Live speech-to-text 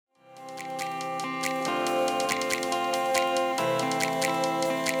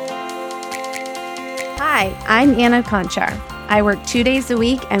Hi, I'm Anna Conchar. I work 2 days a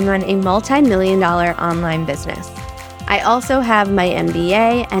week and run a multi-million-dollar online business. I also have my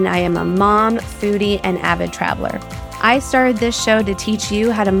MBA, and I am a mom, foodie, and avid traveler. I started this show to teach you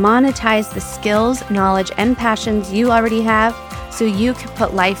how to monetize the skills, knowledge, and passions you already have so you can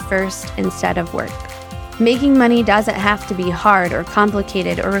put life first instead of work. Making money doesn't have to be hard or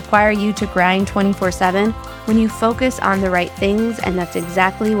complicated or require you to grind 24/7 when you focus on the right things, and that's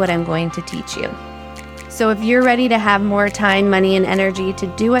exactly what I'm going to teach you. So if you're ready to have more time, money, and energy to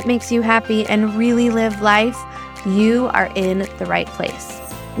do what makes you happy and really live life, you are in the right place.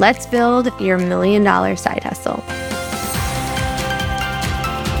 Let's build your $1 million side hustle.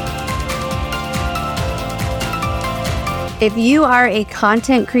 If you are a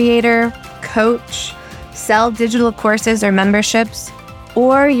content creator, coach, sell digital courses or memberships,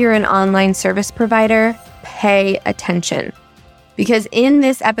 or you're an online service provider, pay attention. Because in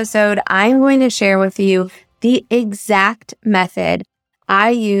this episode, I'm going to share with you the exact method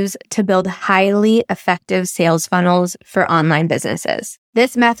I use to build highly effective sales funnels for online businesses.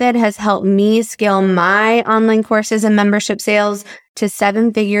 This method has helped me scale my online courses and membership sales to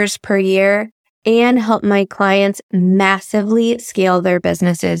 7 figures per year and help my clients massively scale their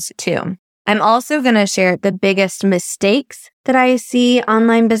businesses too. I'm also going to share the biggest mistakes that I see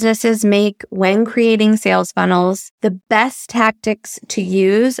online businesses make when creating sales funnels, the best tactics to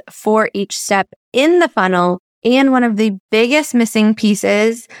use for each step in the funnel, and one of the biggest missing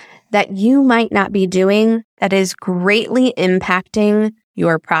pieces that you might not be doing that is greatly impacting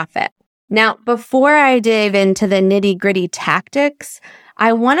your profit. Now, before I dive into the nitty-gritty tactics,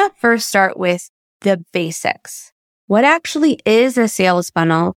 I want to first start with the basics. What actually is a sales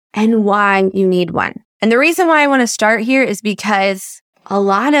funnel and why you need one? And the reason why I want to start here is because a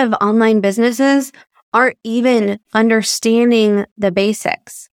lot of online businesses aren't even understanding the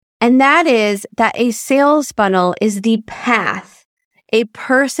basics. And that is that a sales funnel is the path a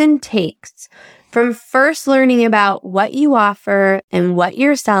person takes from first learning about what you offer and what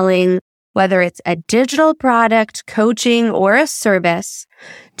you're selling, whether it's a digital product, coaching, or a service,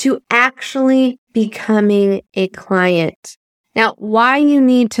 to actually becoming a client. Now, why you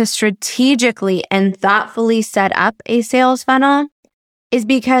need to strategically and thoughtfully set up a sales funnel is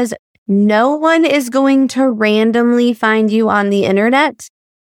because no one is going to randomly find you on the internet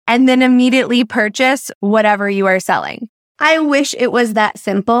and then immediately purchase whatever you are selling. I wish it was that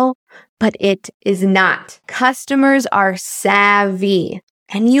simple, but it is not. Customers are savvy,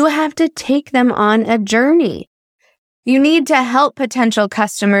 and you have to take them on a journey. You need to help potential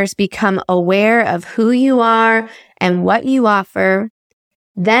customers become aware of who you are and what you offer,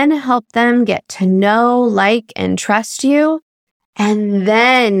 then help them get to know, like, and trust you, and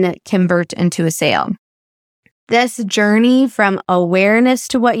then convert into a sale. This journey from awareness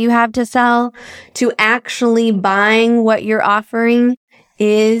to what you have to sell to actually buying what you're offering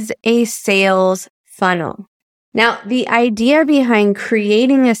is a sales funnel. Now, the idea behind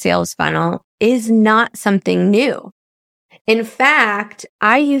creating a sales funnel is not something new. In fact,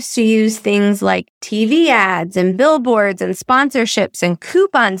 I used to use things like TV ads and billboards and sponsorships and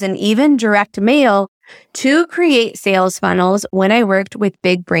coupons and even direct mail to create sales funnels when I worked with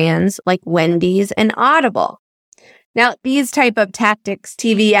big brands like Wendy's and Audible. Now, these type of tactics,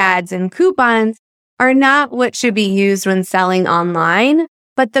 TV ads and coupons, are not what should be used when selling online,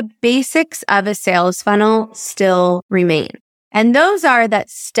 but the basics of a sales funnel still remain. And those are that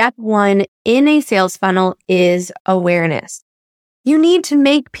step 1 in a sales funnel is awareness. You need to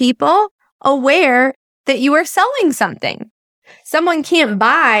make people aware that you are selling something. Someone can't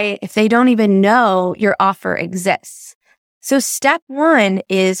buy if they don't even know your offer exists. So step 1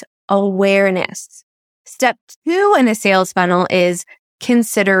 is awareness. Step 2 in a sales funnel is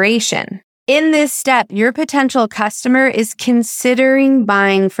consideration. In this step, your potential customer is considering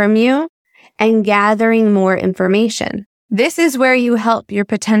buying from you and gathering more information. This is where you help your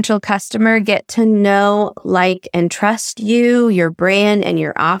potential customer get to know, like, and trust you, your brand, and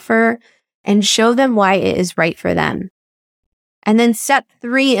your offer, and show them why it is right for them. And then step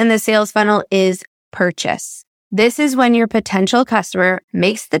 3 in the sales funnel is purchase. This is when your potential customer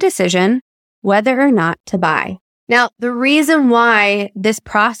makes the decision whether or not to buy. Now, the reason why this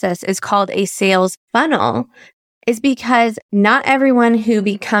process is called a sales funnel is because not everyone who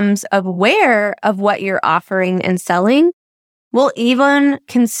becomes aware of what you're offering and selling will even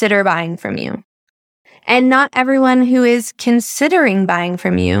consider buying from you. And not everyone who is considering buying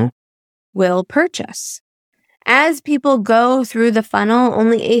from you will purchase. As people go through the funnel,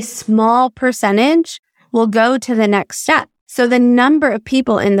 only a small percentage will go to the next step. So the number of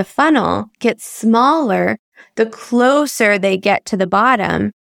people in the funnel gets smaller the closer they get to the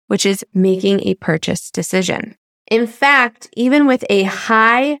bottom, which is making a purchase decision. In fact, even with a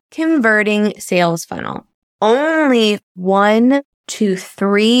high converting sales funnel, only 1 to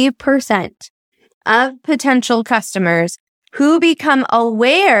 3% of potential customers who become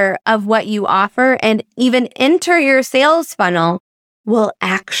aware of what you offer and even enter your sales funnel will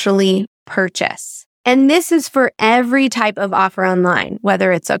actually purchase. And this is for every type of offer online,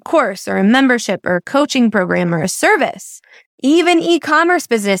 whether it's a course or a membership or a coaching program or a service, even e-commerce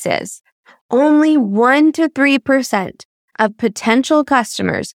businesses. Only 1 to 3% of potential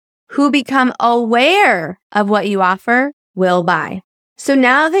customers who become aware of what you offer will buy. So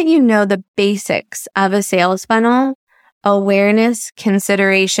now that you know the basics of a sales funnel, awareness,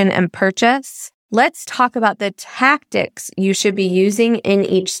 consideration, and purchase, let's talk about the tactics you should be using in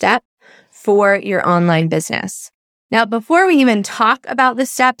each step for your online business. Now, before we even talk about the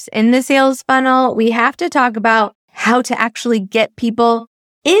steps in the sales funnel, we have to talk about how to actually get people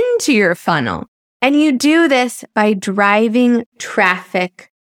into your funnel. And you do this by driving traffic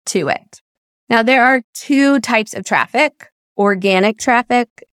to it. Now, there are 2 types of traffic, organic traffic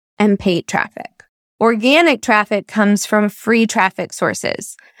and paid traffic. Organic traffic comes from free traffic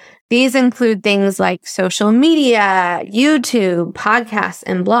sources. These include things like social media, YouTube, podcasts,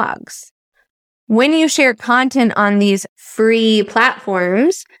 and blogs. When you share content on these free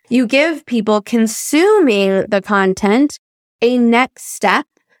platforms, you give people consuming the content a next step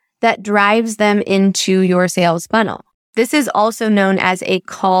that drives them into your sales funnel. This is also known as a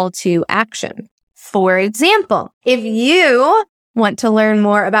call to action. For example, if you want to learn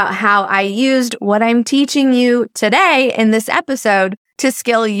more about how I used what I'm teaching you today in this episode to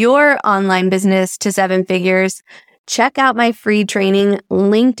scale your online business to 7 figures, check out my free training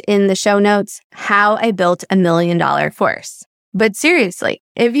linked in the show notes, How I Built a $1 Million Course. But seriously,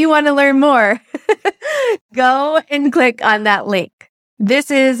 if you want to learn more, go and click on that link.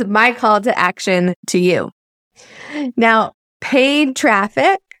 This is my call to action to you. Now, paid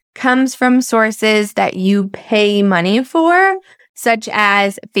traffic comes from sources that you pay money for, such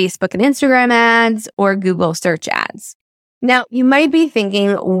as Facebook and Instagram ads or Google search ads. Now, you might be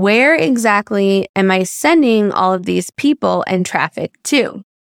thinking, where exactly am I sending all of these people and traffic to?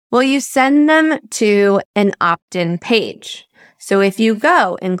 Well, you send them to an opt-in page. So if you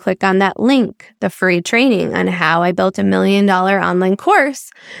go and click on that link, the free training on how I built a $1 million online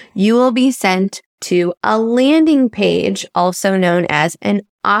course, you will be sent to a landing page, also known as an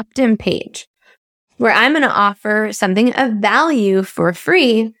opt-in page, where I'm going to offer something of value for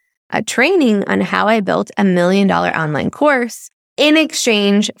free, a training on how I built a $1 million online course in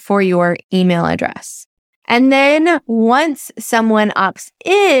exchange for your email address. And then once someone opts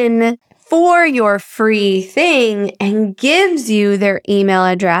in for your free thing and gives you their email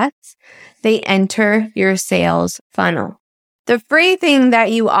address, they enter your sales funnel. The free thing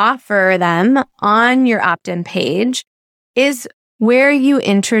that you offer them on your opt-in page is where you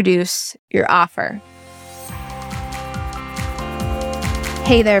introduce your offer.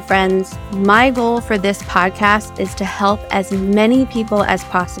 Hey there, friends. My goal for this podcast is to help as many people as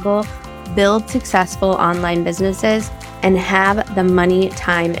possible build successful online businesses and have the money,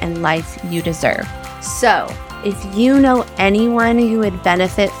 time, and life you deserve. So, if you know anyone who would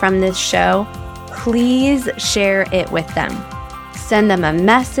benefit from this show, please share it with them. Send them a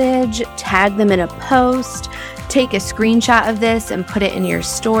message, tag them in a post, take a screenshot of this and put it in your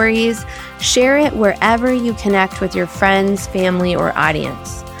stories. Share it wherever you connect with your friends, family, or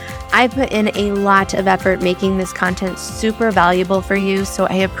audience. I put in a lot of effort making this content super valuable for you, so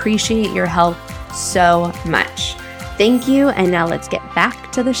I appreciate your help so much. Thank you, and now let's get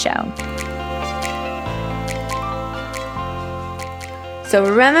back to the show. So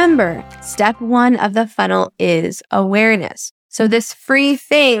remember, step 1 of the funnel is awareness. So this free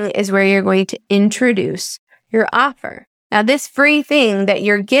thing is where you're going to introduce your offer. Now, this free thing that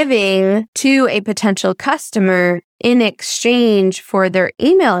you're giving to a potential customer in exchange for their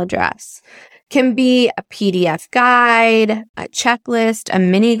email address can be a PDF guide, a checklist, a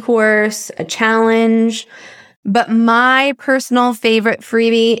mini course, a challenge. But my personal favorite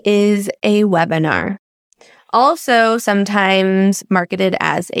freebie is a webinar. Also, sometimes marketed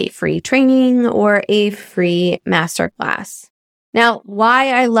as a free training or a free masterclass. Now,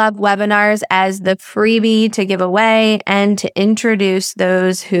 why I love webinars as the freebie to give away and to introduce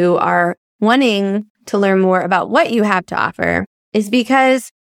those who are wanting to learn more about what you have to offer is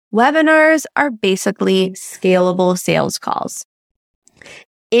because webinars are basically scalable sales calls.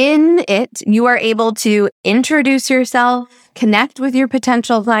 In it, you are able to introduce yourself, connect with your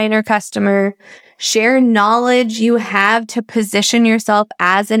potential client or customer, share knowledge you have to position yourself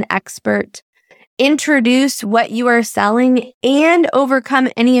as an expert, introduce what you are selling, and overcome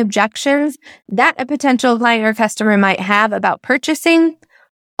any objections that a potential client or customer might have about purchasing,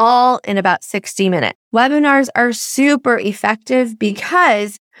 all in about 60 minutes. Webinars are super effective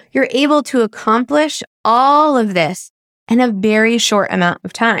because you're able to accomplish all of this in a very short amount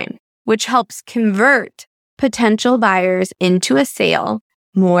of time, which helps convert potential buyers into a sale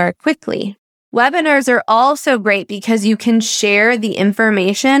more quickly. Webinars are also great because you can share the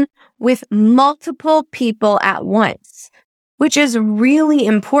information with multiple people at once, which is really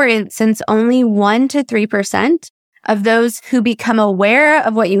important since only 1 to 3% of those who become aware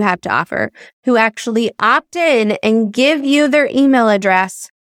of what you have to offer, who actually opt in and give you their email address,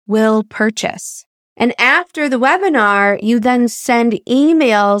 will purchase. And after the webinar, you then send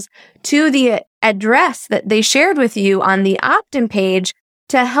emails to the address that they shared with you on the opt-in page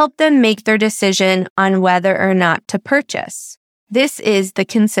to help them make their decision on whether or not to purchase. This is the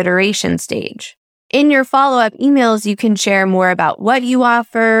consideration stage. In your follow-up emails, you can share more about what you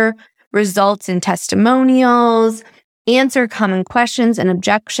offer, results and testimonials, answer common questions and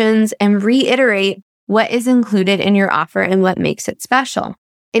objections, and reiterate what is included in your offer and what makes it special.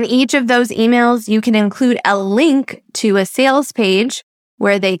 In each of those emails, you can include a link to a sales page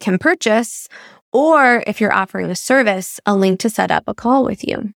where they can purchase, or if you're offering a service, a link to set up a call with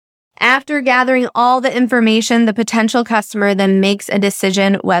you. After gathering all the information, the potential customer then makes a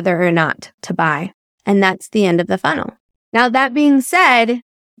decision whether or not to buy. And that's the end of the funnel. Now, that being said,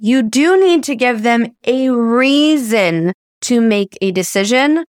 you do need to give them a reason to make a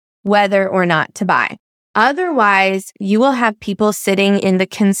decision whether or not to buy. Otherwise, you will have people sitting in the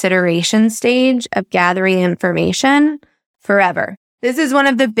consideration stage of gathering information forever. This is one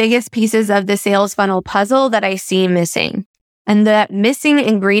of the biggest pieces of the sales funnel puzzle that I see missing. And the missing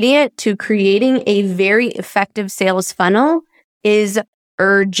ingredient to creating a very effective sales funnel is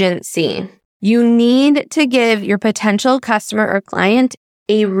urgency. You need to give your potential customer or client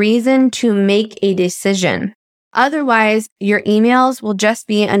a reason to make a decision. Otherwise, your emails will just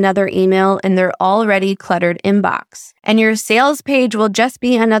be another email in their already cluttered inbox, and your sales page will just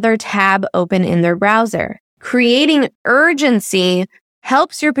be another tab open in their browser. Creating urgency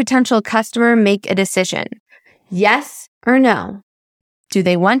helps your potential customer make a decision. Yes or no? Do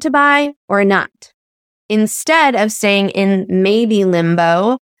they want to buy or not? Instead of staying in maybe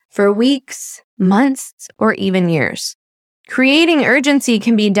limbo for weeks, months, or even years. Creating urgency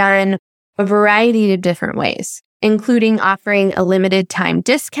can be done a variety of different ways, including offering a limited time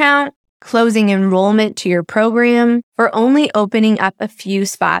discount, closing enrollment to your program, or only opening up a few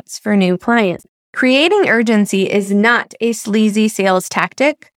spots for new clients. Creating urgency is not a sleazy sales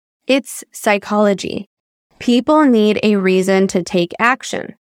tactic. It's psychology. People need a reason to take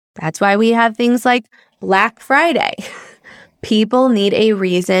action. That's why we have things like Black Friday. People need a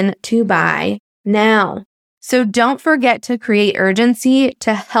reason to buy now. So don't forget to create urgency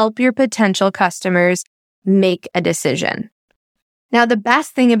to help your potential customers make a decision. Now, the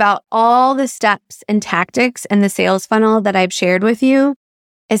best thing about all the steps and tactics in the sales funnel that I've shared with you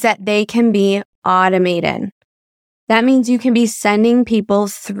is that they can be automated. That means you can be sending people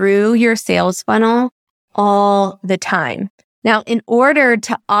through your sales funnel all the time. Now, in order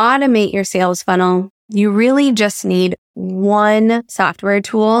to automate your sales funnel, you really just need one software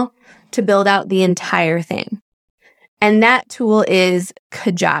tool to build out the entire thing. And that tool is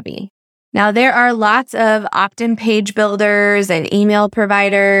Kajabi. Now, there are lots of opt-in page builders and email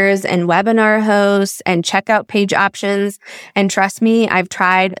providers and webinar hosts and checkout page options. And trust me, I've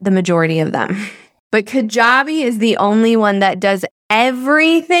tried the majority of them. But Kajabi is the only one that does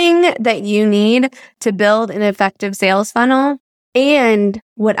everything that you need to build an effective sales funnel and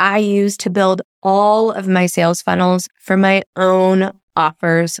what I use to build all of my sales funnels for my own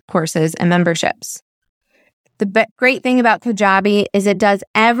offers, courses, and memberships. The great thing about Kajabi is it does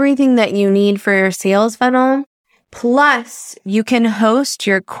everything that you need for your sales funnel. Plus, you can host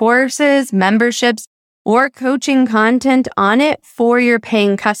your courses, memberships, or coaching content on it for your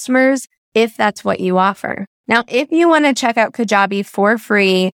paying customers if that's what you offer. Now, if you want to check out Kajabi for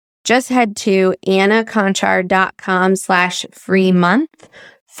free, just head to annaconchar.com/free month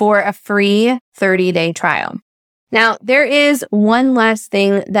for a free 30-day trial. Now, there is one last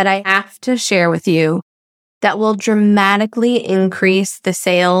thing that I have to share with you that will dramatically increase the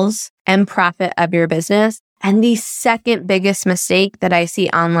sales and profit of your business, and the second biggest mistake that I see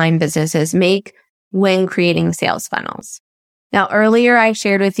online businesses make when creating sales funnels. Now, earlier I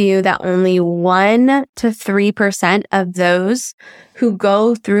shared with you that only 1 to 3% of those who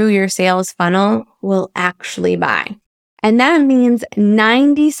go through your sales funnel will actually buy. And that means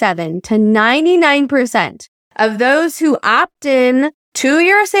 97 to 99% of those who opt in to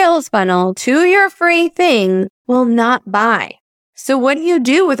your sales funnel, to your free thing, will not buy. So what do you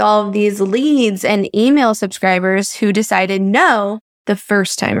do with all of these leads and email subscribers who decided no the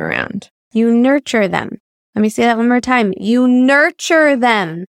first time around? You nurture them. Let me say that one more time. You nurture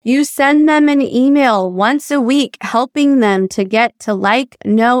them. You send them an email once a week, helping them to get to like,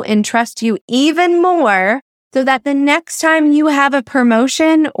 know, and trust you even more, so that the next time you have a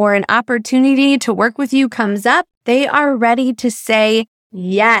promotion or an opportunity to work with you comes up, they are ready to say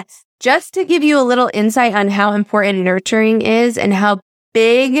yes. Just to give you a little insight on how important nurturing is and how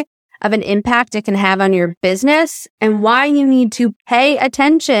big of an impact it can have on your business, and why you need to pay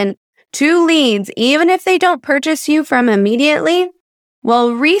attention to leads, even if they don't purchase you from immediately.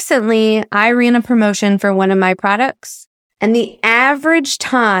 Well, recently I ran a promotion for one of my products, and the average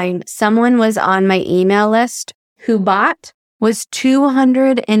time someone was on my email list who bought was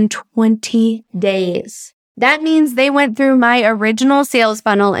 220 days. That means they went through my original sales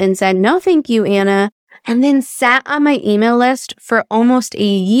funnel and said, no, thank you, Anna, and then sat on my email list for almost a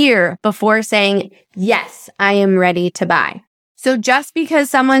year before saying, yes, I am ready to buy. So just because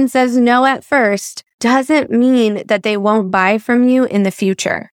someone says no at first doesn't mean that they won't buy from you in the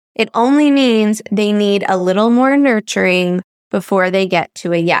future. It only means they need a little more nurturing before they get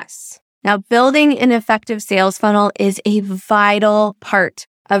to a yes. Now, building an effective sales funnel is a vital part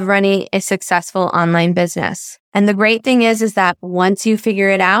of running a successful online business. And the great thing is that once you figure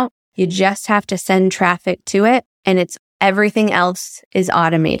it out, you just have to send traffic to it, and everything else is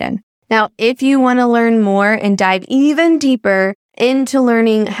automated. Now, if you want to learn more and dive even deeper into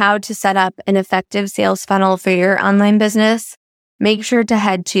learning how to set up an effective sales funnel for your online business, make sure to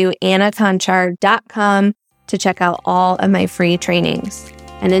head to annaconchar.com to check out all of my free trainings.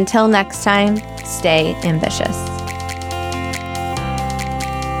 And until next time, stay ambitious.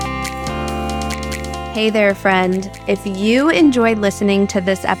 Hey there, friend. If you enjoyed listening to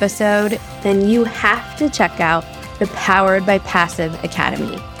this episode, then you have to check out the Powered by Passive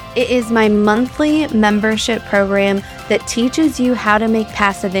Academy. It is my monthly membership program that teaches you how to make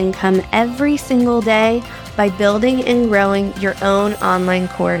passive income every single day by building and growing your own online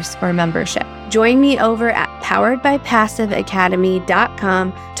course or membership. Join me over at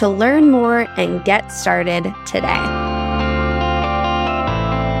poweredbypassiveacademy.com to learn more and get started today.